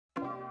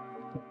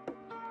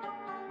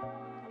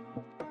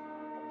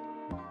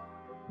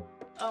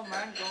Oh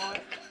my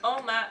god.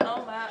 Oh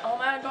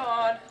my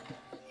god.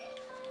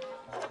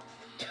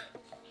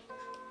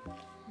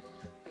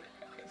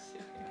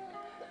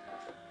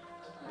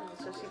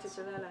 Zo ziet het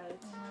er wel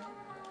uit.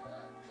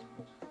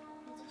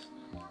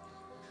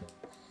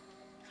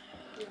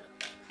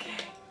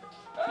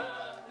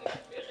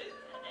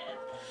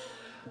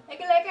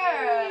 Lekker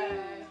lekker!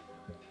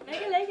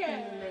 Lekker lekker!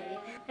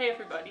 Hey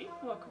everybody,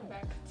 welcome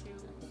back to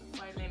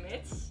My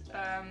Limits.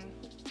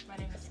 My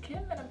name is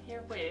Kim and I'm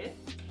here with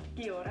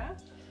Guiora.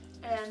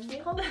 And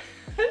Merel.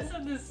 This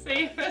is the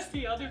same as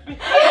the other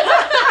video.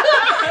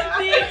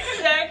 The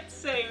exact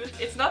same.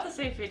 It's not the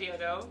same video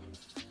though.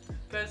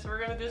 Because we're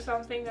gonna do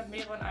something that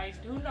Merel and I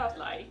do not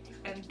like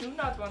and do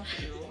not want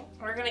to do.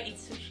 We're gonna eat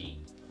sushi.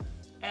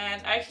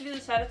 And I actually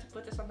decided to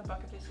put this on the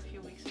bucket list a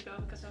few weeks ago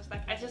because I was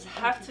like, I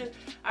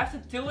have to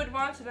do it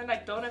once and then I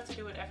don't have to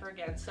do it ever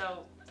again.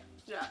 So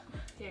yeah,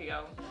 here you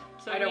go.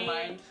 So I don't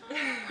mind.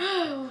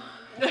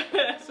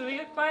 So we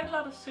got quite a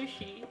lot of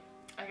sushi.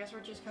 I guess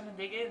we're just gonna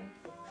dig in,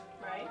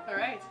 right?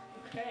 Alright.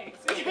 Okay.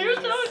 You're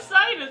so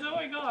excited, oh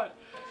my god.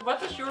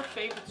 What is your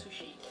favorite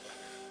sushi?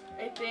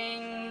 I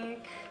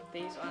think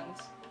these ones.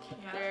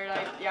 Yeah. They're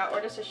like, yeah, or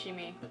the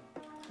sashimi.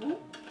 The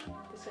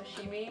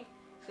sashimi,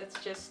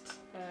 that's just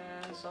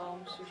zalm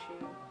sushi.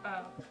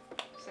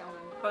 Salmon.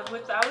 But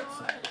without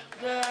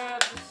the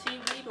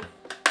seaweed? Or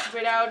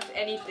Without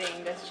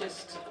anything, that's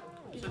just...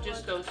 so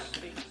just those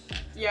things?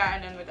 Yeah,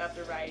 and then without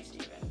the rice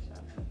even.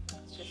 So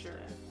it's just sure.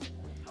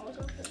 How was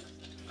it?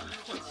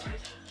 What's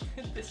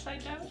it? This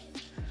side down?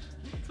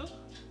 Toch?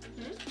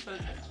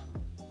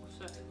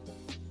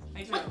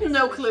 So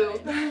No clue.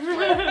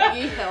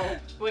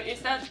 Wait,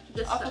 is that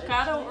This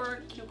avocado side.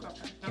 or cucumber? No,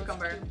 it's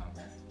Cucumber.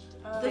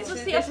 This This is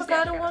is the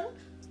avocado one?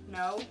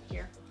 No,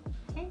 here.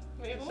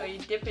 Merel? So you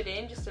dip it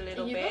in just a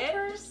little You bit.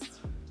 go first.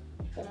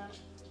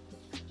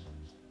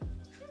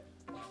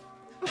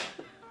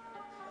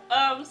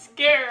 I'm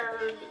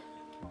scared.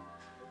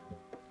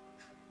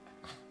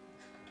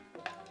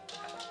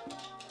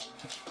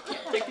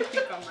 Take the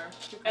cucumber.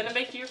 En een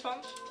beetje hiervan?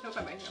 Heel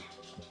klein beetje.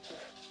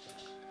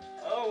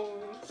 Oh.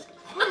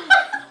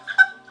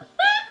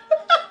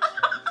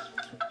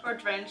 Or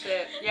drench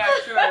it. Yeah,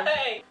 sure.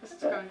 Hey. This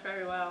is going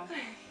very well.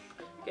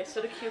 Okay,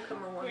 so the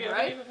cucumber one, We haven't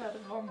right? even had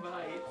one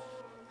bite.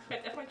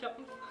 Kijk, echt met je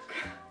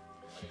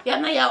Ja,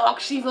 na jouw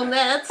actie van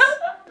net.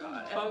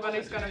 God,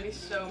 everybody's gonna be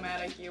so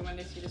mad at you when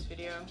they see this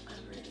video. I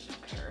really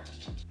don't care.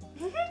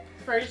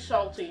 Very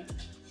salty.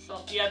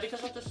 Salt. Yeah,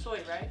 because of the soy,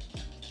 right?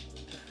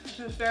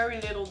 Just very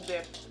little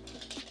dip.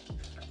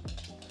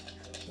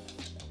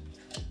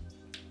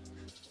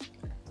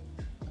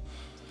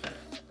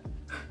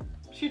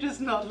 She does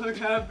not look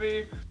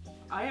happy.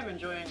 I am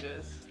enjoying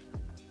this.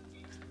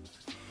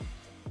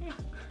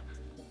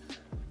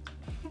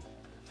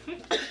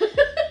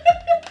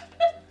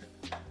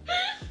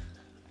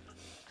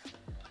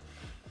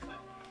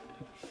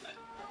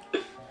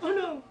 Oh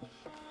no!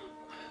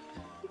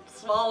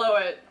 Swallow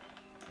it.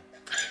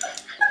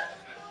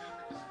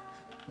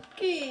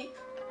 Key.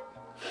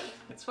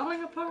 It's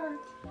falling apart.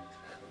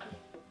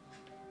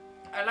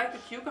 I like the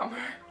cucumber.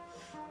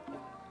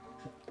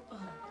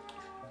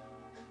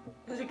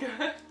 Is it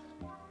good?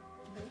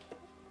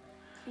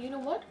 You know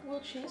what?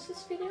 We'll change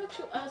this video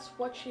to us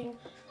watching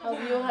how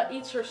Viola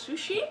eats her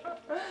sushi.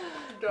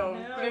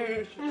 Don't, No.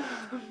 please.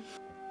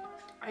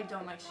 I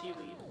don't like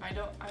seaweed. I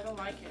don't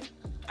like it.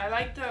 I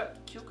like the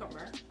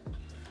cucumber.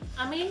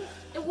 I mean,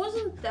 it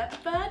wasn't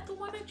that bad, the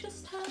one I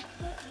just had.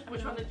 But,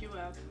 Which one did you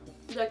have?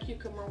 The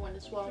cucumber one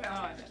as well. Oh,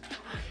 I did.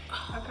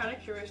 I'm kind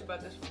of curious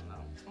about this one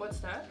though. What's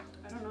that?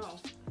 I don't know.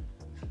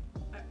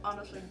 I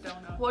honestly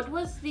don't know. What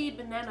was the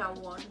banana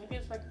one? Maybe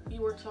it's like,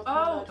 You were talking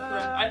Oh,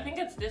 about. I think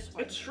it's this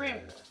one. It's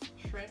shrimp.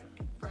 shrimp.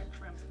 Fried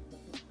shrimp.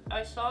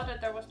 I saw that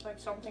there was like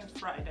something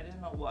fried. I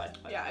didn't know what.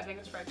 But Yeah, I think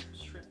it's fried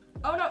shrimp.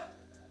 Oh no!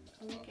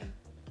 I'm looking.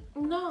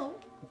 No.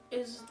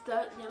 Is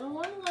that yellow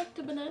one like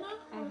the banana?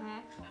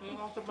 You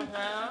want the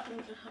banana?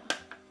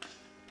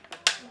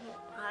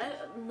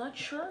 I'm not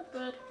sure,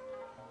 but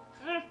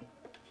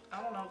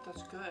I don't know if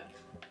that's good.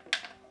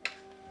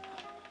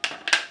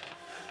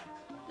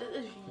 it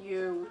is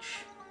huge.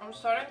 I'm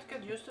starting to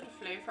get used to the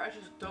flavor. I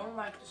just don't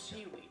like the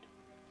seaweed.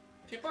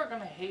 People are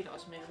gonna hate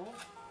us, Merel.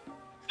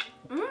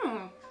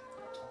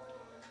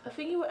 I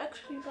think you would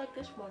actually like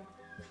this one.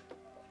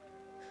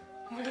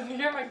 Did you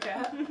hear my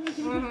cat?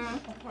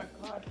 Oh my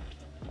god.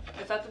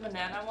 Is that the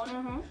banana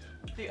one?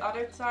 The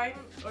other time,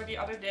 or the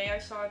other day, I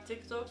saw a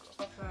TikTok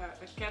of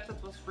a cat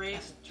that was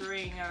raised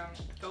during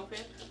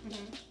COVID.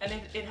 And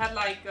it had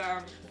like,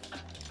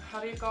 how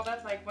do you call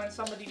that? Like when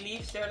somebody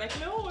leaves, they're like,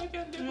 no, I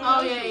can't do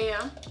Oh it.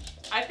 yeah.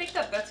 I think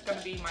that's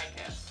gonna be my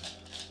cat.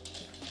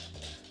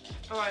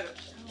 Oh, I don't.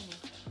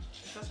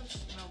 It doesn't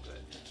smell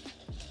good.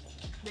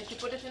 Did you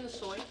put it in the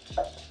soy?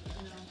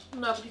 No.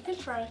 No, but you can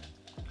try.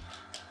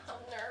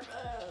 I'm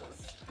nervous.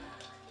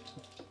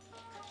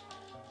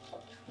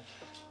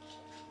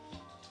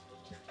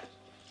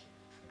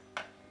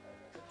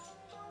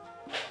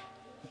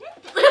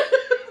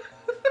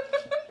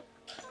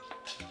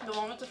 The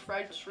one with the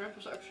fried shrimp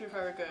was actually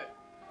very good.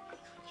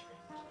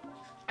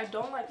 I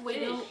don't like We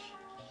fish. don't-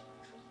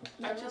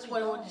 I I just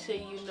really want to don't. say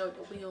you know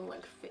that we don't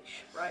like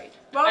fish, right?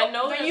 Well, I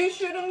know then that- you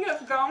shouldn't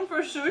have gone for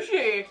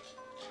sushi.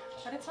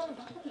 But it's on the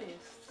bucket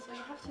list, so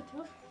you have to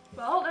do it.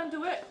 Well, then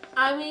do it.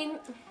 I mean,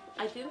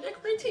 I didn't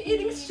agree to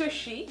eating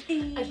sushi.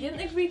 I didn't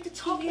agree to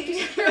talking to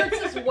spirits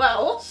as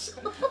well.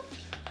 So.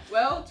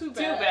 Well, too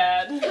Too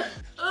bad. bad.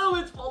 Oh,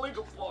 it's falling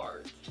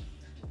apart.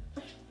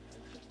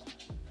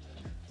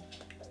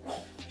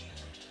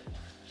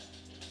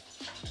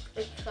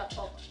 Ik ga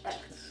al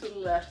echt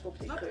slecht op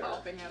die Not geur.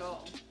 helping at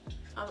all.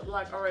 I'm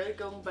like already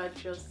going back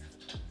just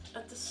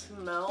at the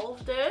smell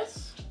of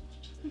this.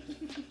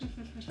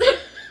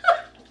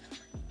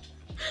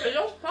 They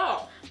don't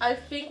stop. I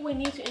think we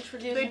need to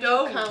introduce They a new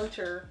don't.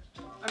 counter.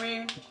 I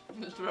mean,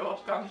 The throw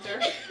up counter.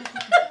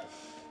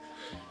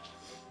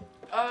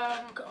 Oh,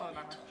 no.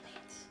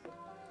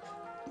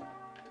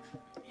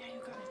 Ja, you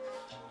got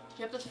it.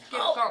 Je hebt het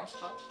verkeerde Oh. kant,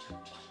 schat.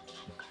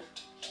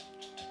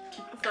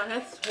 So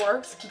it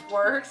works, it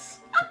works.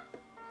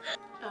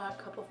 A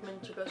couple of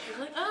minutes ago, she was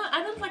like,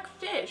 I don't like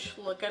fish.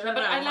 Look at her No,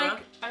 but now,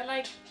 I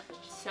like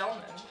salmon.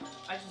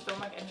 I just don't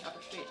like any other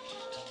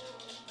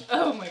fish.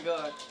 Oh my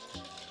god.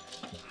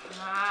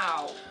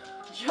 Wow.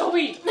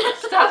 Joey,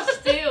 stop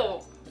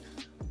still.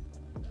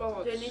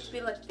 Oh, Do it need to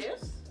be like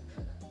this?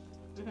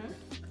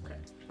 okay.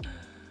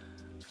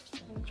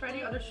 Try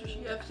the other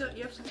sushi.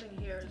 You have something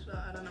here as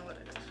well. I don't know what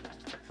it is.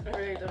 I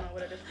really don't know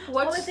what it is.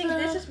 What's I think the-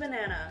 this is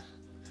banana.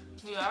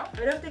 Yeah?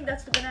 I don't think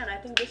that's the banana. I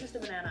think this is the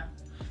banana.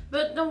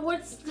 But then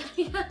what's the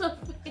yellow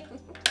thing?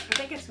 I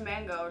think it's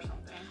mango or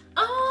something.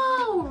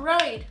 Oh,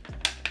 right.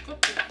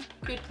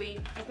 Could be.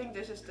 I think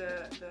this is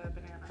the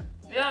banana.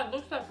 Yeah, it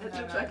looks like It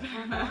looks like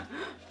banana.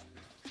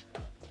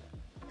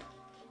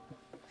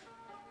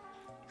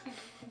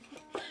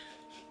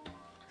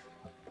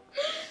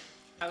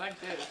 I like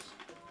this.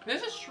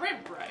 This is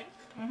shrimp, right?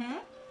 Mm-hmm.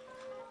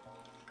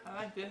 I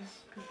like this.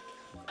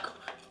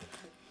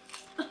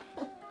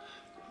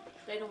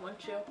 They don't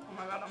want you. Oh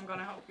my god, I'm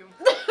gonna help you.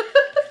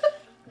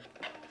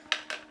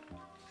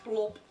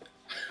 Plop.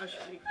 Oh,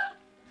 sorry.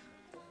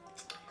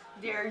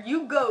 There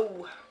you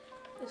go.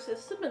 Is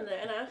this the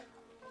banana?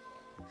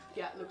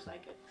 Yeah, it looks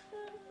like it.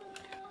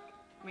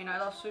 I mean, I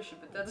love sushi,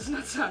 but that does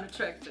not sound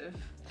attractive.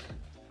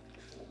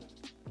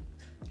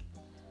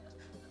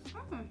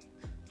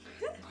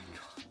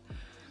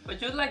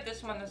 But you like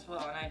this one as well,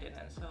 and I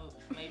didn't, so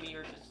maybe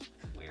you're just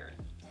weird.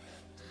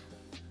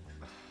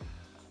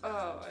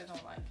 Oh, I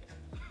don't like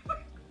it.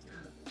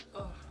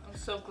 Oh, I'm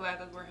so glad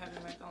that we're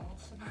having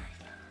McDonald's tonight.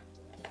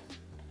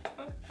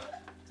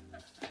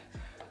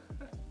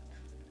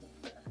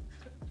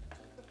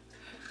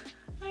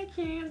 I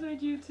can't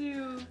with you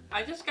two.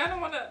 I just kind of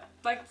want to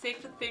like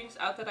take the things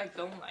out that I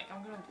don't like.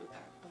 I'm gonna do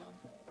that. Hold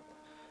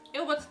on.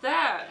 Ew, what's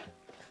that?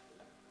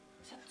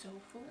 Is that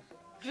tofu?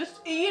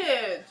 Just eat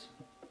it.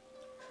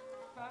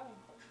 Oh.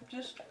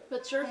 Just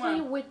But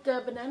certainly Wow. with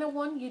the banana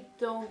one, you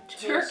don't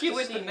taste Turkey the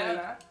with seaweed.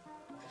 banana.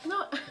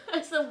 No,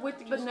 I said with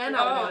the Just banana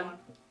oh. one.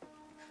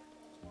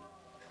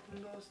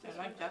 I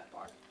like that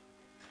part.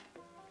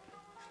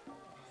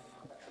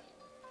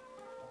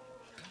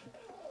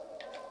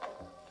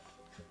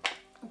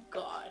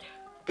 God.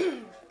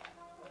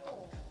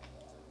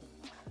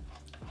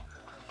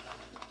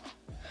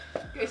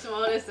 Okay, so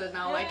what is it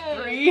now? Like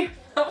Yay. 3?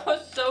 That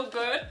was so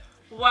good.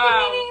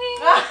 Wow.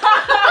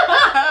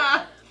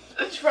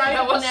 Try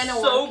That the was banana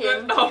so one, good.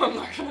 Kim. No, I'm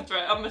not gonna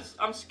try.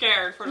 I'm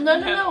scared for the No,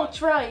 banana no, no, one.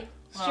 try.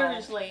 Wow.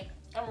 Seriously.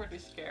 I'm really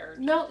scared.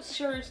 No,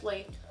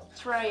 seriously.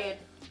 Try it.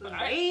 But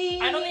I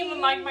don't even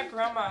like my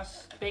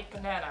grandma's baked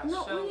bananas.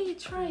 No, so really,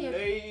 try it.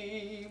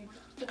 Lame.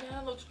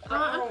 banana looks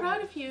I'm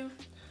proud of you.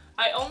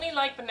 I only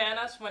like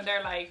bananas when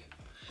they're like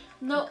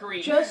No,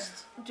 green.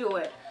 just do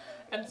it.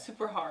 and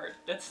super hard.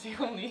 That's the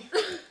only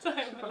time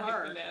I like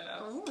hard.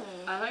 bananas. Oh.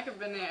 I like a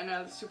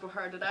banana that's super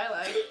hard that I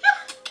like.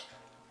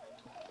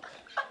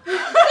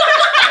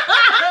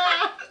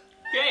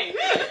 Okay.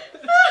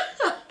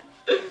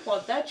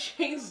 Well, that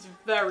changed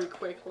very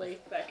quickly.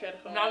 Back at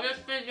home. Now this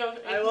video is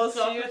I will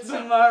see you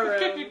difficult. tomorrow.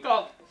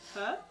 Difficult.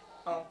 Huh?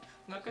 Oh,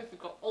 not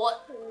difficult.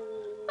 What?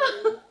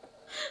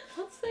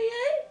 What's the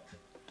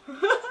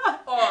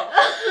Oh.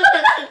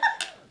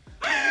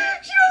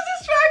 She was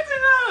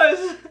distracting us!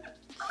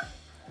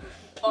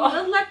 You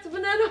don't like the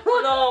banana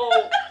one?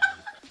 No.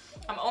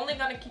 I'm only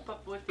gonna keep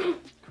up with the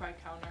cry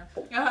counter.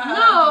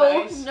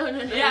 No. Nice. No,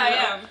 no, no. Yeah, I no.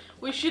 am.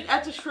 We should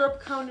add the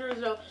syrup counter as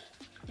well.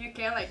 You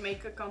can like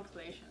make a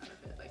compilation out of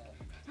it. Like,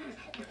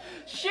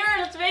 Sure,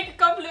 let's make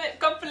a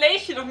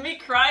compilation of me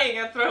crying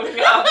and throwing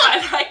up.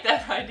 I like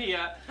that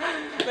idea.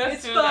 Let's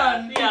It's do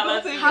fun. That. Yeah, People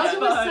let's think do How it's do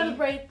that. we fun.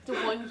 celebrate the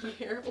 1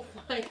 year of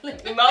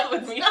Miley? Not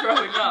with me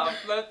throwing up.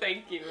 No,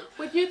 thank you.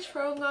 With you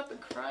throwing up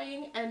and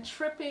crying and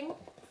tripping,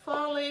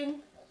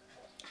 falling.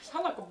 I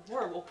sound like a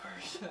horrible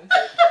person.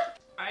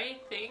 I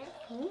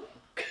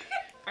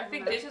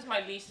think this is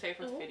my least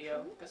favorite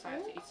video because I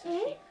have to eat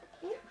sushi.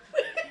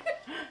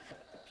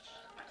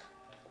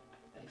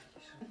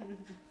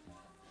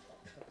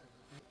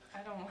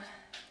 I don't want.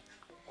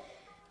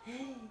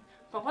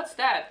 But what's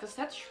that? Because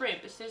that's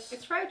shrimp. Is this?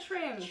 it's fried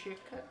shrimp. Chicken.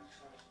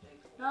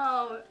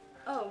 No.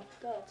 Oh,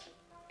 that.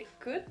 It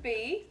could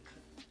be.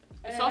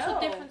 It's also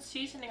different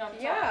seasoning on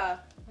top. Yeah.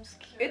 I'm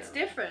scared. It's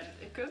different.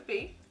 It could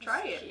be.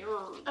 Try it.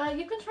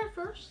 You can try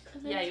first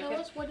and then tell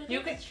us what it is.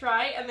 You can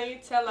try and then you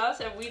tell us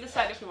and we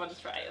decide if we want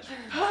to try it.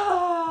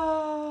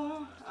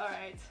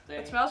 Alright.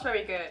 It smells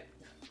very good.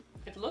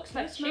 It looks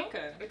like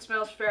chicken. It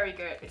smells very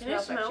good. It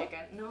smells like chicken.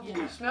 No.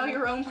 Yeah. Smell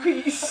your own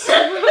piece.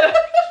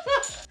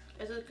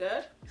 Is it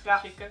good? Yeah.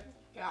 Chicken.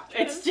 Yeah.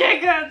 It's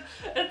chicken!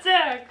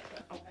 Attack!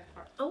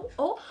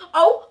 Oh!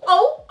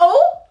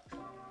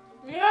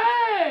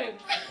 Yay!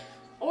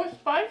 Oh, it's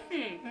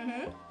spicy.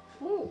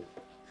 Ooh.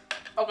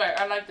 Okay,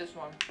 I like this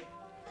one.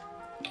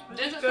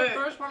 This is good. the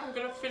first one I'm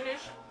gonna finish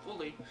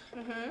fully.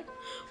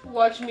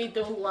 Watch me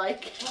don't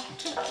like.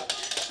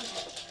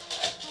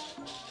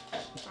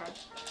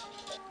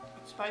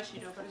 It's spicy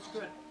though, but it's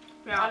good.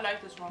 Yeah. I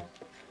like this one.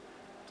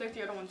 Take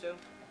the other one too.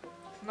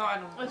 No, I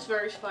don't. It's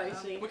very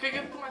spicy. We can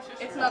give it to my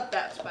sister. It's not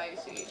that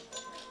spicy.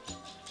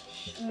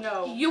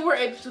 No. You were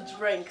able to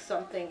drink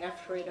something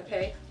after it,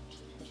 okay?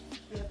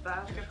 Ja,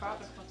 water. Ik heb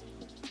water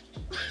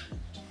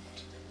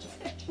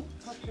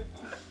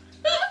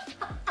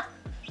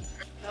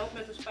Help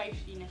met de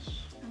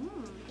spiciness.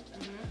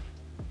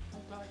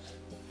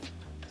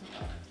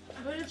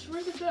 But it's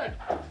really good.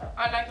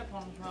 I like that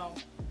one as well.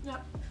 Yeah.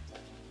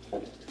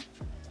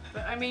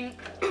 But I mean,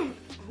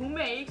 who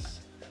makes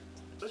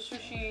a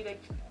sushi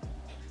like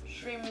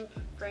shrimp,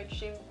 fried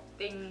shrimp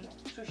thing,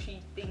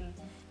 sushi thing,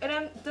 and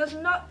then does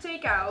not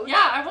take out?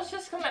 Yeah, I was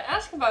just gonna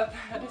ask about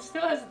that. It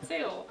still has a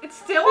tail. It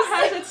still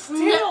has its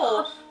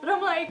tail. But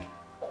I'm like,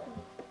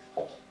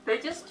 They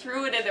just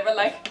threw it in. They were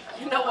like,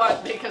 you know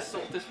what? They can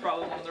solve this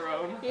problem on their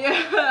own.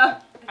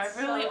 yeah. I It's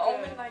really so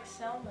only good. like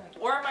salmon.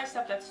 Or my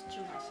stepdad's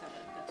tuna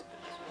salad. That's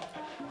good as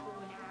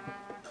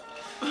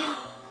well.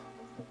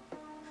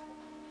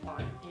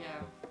 Fine.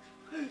 Yeah.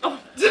 Oh.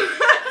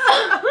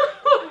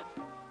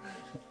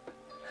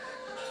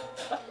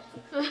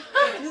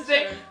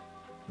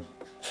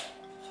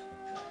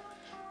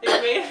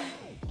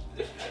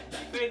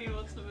 Ik weet niet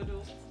wat ze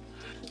bedoelt.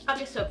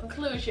 Okay, so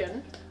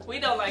conclusion. We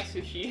don't like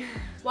sushi.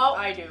 Well,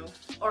 I do.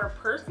 or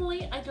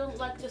personally, I don't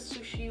like the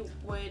sushi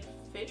with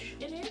fish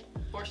in it.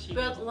 Or seafood.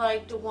 But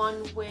like the one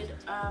with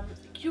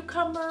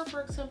cucumber,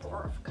 for example,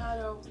 or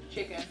avocado,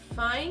 Chicken.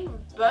 fine.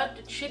 But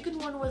the chicken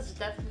one was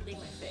definitely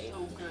my favorite.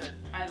 So good.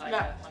 I like Yeah.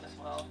 that one as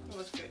well. It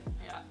was good.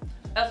 Yeah.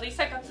 At least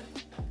I got to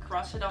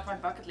cross it off my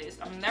bucket list.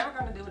 I'm never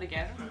gonna do it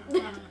again.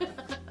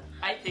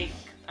 I think.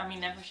 I mean,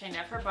 never say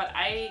never, but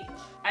I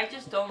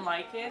just don't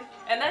like it,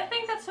 and I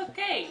think that's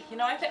okay. You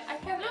know, I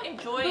can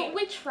enjoy. But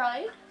we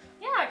tried.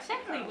 Yeah,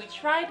 exactly. We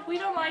tried. We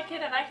don't like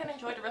it, and I can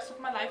enjoy the rest of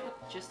my life with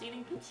just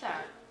eating pizza.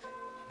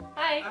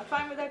 Hi. I'm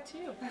fine with that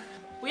too.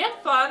 We had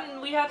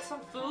fun. We had some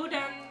food,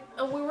 and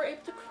We were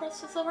able to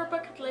cross this on our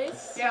bucket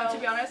list. Yeah, so-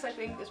 to be honest, I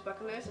think this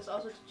bucket list is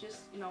also to just,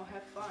 you know,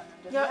 have fun.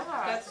 And Yeah.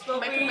 that's what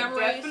Making we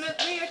memories.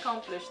 definitely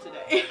accomplished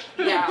today.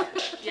 yeah,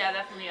 yeah,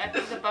 definitely. I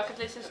think the bucket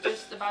list is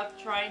just about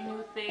trying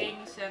new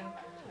things, and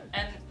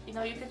you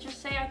know, you can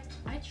just say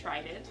I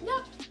tried it.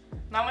 Yeah.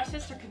 Now my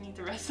sister can eat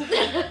the rest of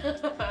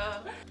it.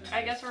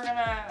 I guess we're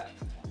gonna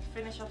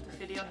finish off the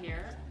video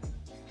here,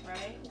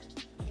 right?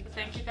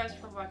 Thank you guys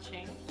for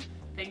watching.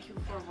 Thank you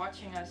for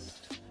watching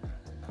us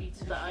eat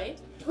sushi.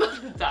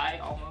 Die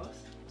almost.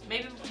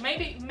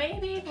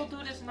 Maybe we'll do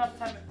this another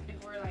time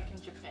if we're like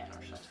in Japan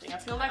or something. I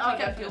feel like we can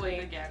do definitely.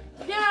 it again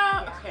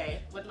Yeah. Okay.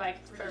 with like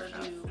Fair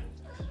enough. review,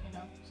 you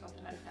know,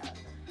 something like that.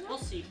 We'll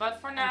see.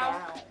 But for now,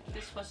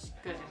 this was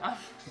good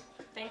enough.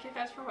 Thank you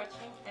guys for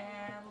watching,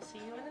 and we'll see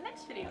you in the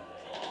next video.